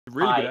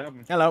Really good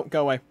album. Hello,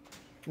 go away.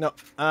 No,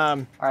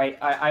 Alright,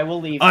 I will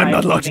leave. I'm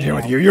not locked in here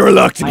with you. You're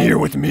locked in here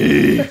with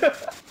me. Oh,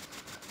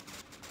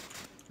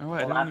 wait,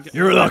 I don't want to get...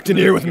 You're locked in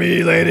here with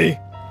me, lady.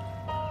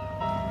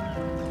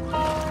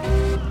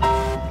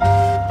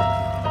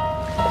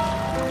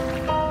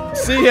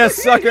 See ya,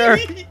 sucker.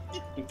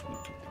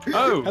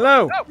 Oh.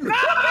 Hello. No!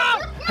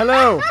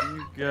 Hello.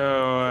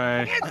 Go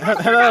away.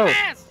 Hello.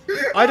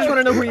 I just want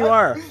to know who you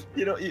are.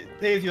 You know,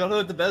 Dave, you know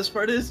what the best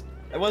part is?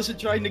 I wasn't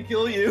trying to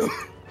kill you.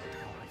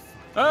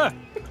 Ah!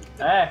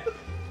 Hey,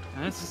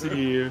 I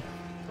see you,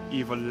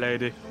 evil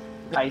lady.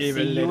 I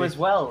Evil see you lady. as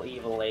well,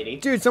 evil lady.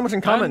 Dude, so much in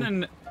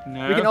common.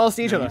 No, We can all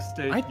see each other. You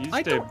stay, I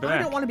stay don't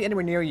back. want to be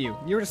anywhere near you.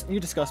 You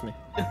disgust me.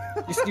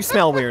 You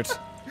smell weird.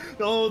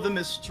 Oh, the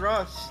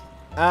mistrust.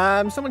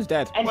 Someone's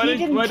dead. And Why he did-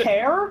 didn't why did-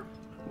 care?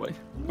 Wait.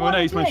 What Oh no,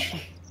 a he's my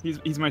dick.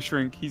 he's my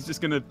shrink. He's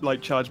just gonna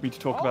like charge me to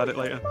talk about it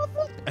later.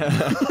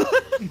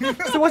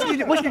 So what did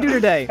you do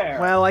today? Fair.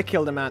 Well, I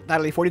killed a man.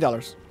 That'll be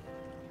 $40.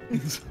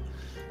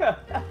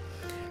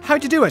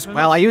 How'd you do it?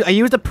 Well, I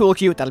used a pool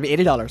cue. That'll be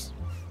 $80.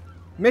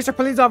 Mr.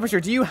 Police Officer,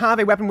 do you have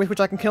a weapon with which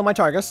I can kill my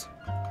targets?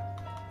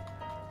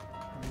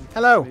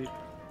 Hello.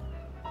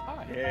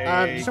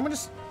 Hey. Someone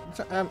just,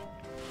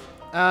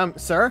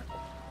 sir.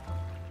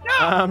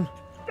 No!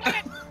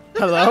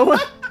 Hello.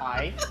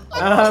 Hi.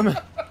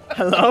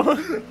 Hello.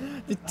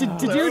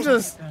 Did you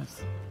just?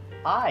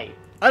 Hi.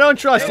 I don't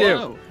trust you.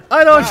 Hello.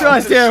 I don't Wow,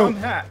 trust there's you. some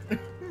hat.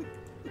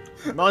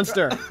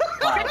 Monster.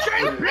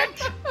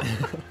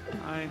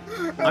 Hi.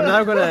 I'm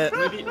now gonna.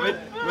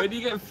 Where do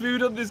you get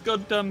food on this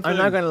goddamn thing? I'm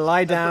now gonna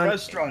lie down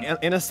restaurant.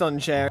 in a sun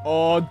chair.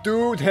 Oh,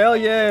 dude, hell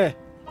yeah!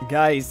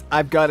 Guys,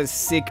 I've got a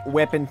sick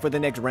weapon for the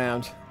next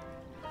round.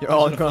 You're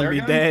all it a gonna flare be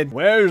gun? dead.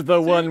 Where's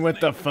the one with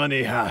the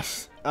funny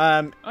hat? Whoa.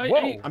 I'm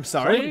I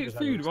sorry. ate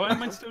food. Why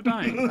am I still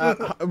dying? Get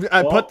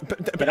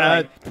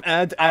away.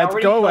 I already go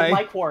killed away.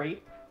 my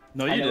quarry.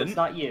 No, I you know didn't. it's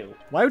not you.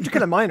 Why would you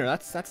kill a miner?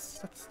 That's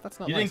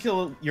not You nice. didn't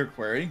kill your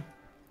quarry.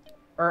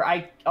 Or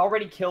I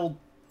already killed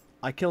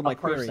I killed a my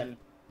query. person.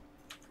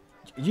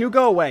 You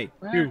go away.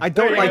 I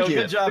don't There like go. you.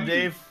 Good job,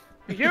 Dave.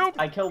 You!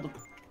 I killed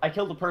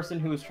a person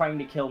who was trying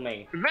to kill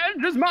me.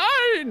 Revenge is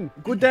mine!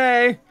 Good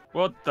day.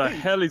 What the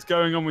hell is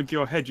going on with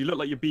your head? You look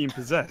like you're being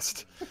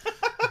possessed.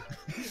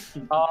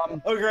 Oh,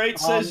 great.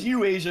 Says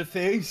you, Asia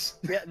face.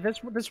 Yeah,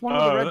 this one with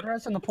the red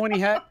dress and the pointy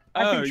hat.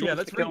 I Oh think she yeah, wants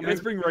let's to kill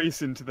bring me.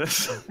 race into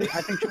this.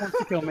 I think she wants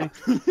to kill me.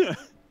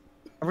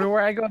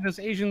 Everywhere I go, this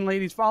Asian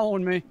lady's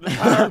following me. The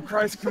power of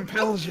Christ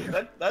compels you.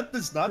 That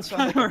does not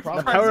sound like a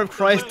problem. The power of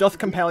Christ doth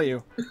compel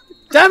you.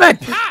 Damn it!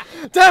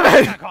 Damn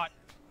it! Got caught.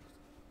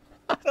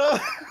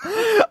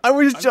 I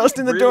was just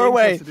in the really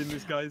doorway. interested in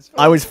this guy's-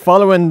 I was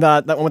following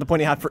that one with the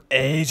pointy hat for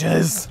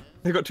ages.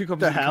 They've got two copies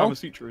The of the hell? Kama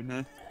Sutra in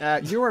there.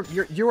 You were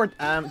do you want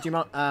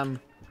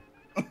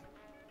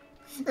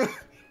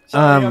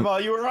Sorry, Emma,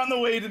 you were on the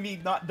way to me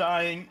not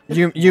dying.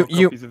 you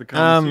Copies of the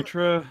Kama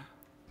Sutra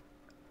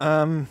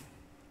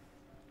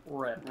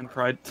Rip. and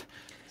Pride.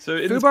 So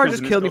in this Fubar prison,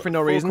 just it's killed me got for no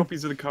 4 reason.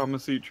 copies of the Kama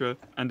Sutra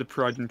and a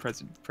Pride and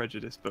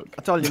Prejudice book.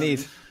 That's all you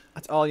need.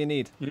 That's all you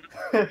need.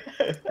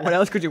 What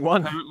else could you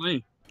want?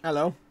 Apparently,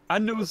 Hello. I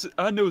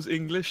knows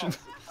English. And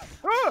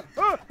Oh,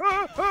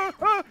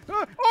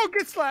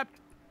 get slapped!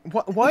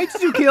 Why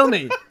did you kill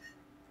me?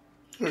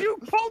 You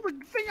pulled the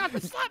thing out to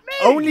slap me!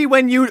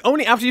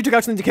 Only after you took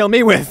out something to kill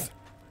me with.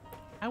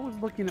 I was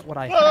looking at what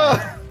I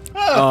had.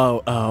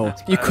 Oh.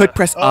 You could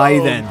press I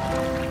then.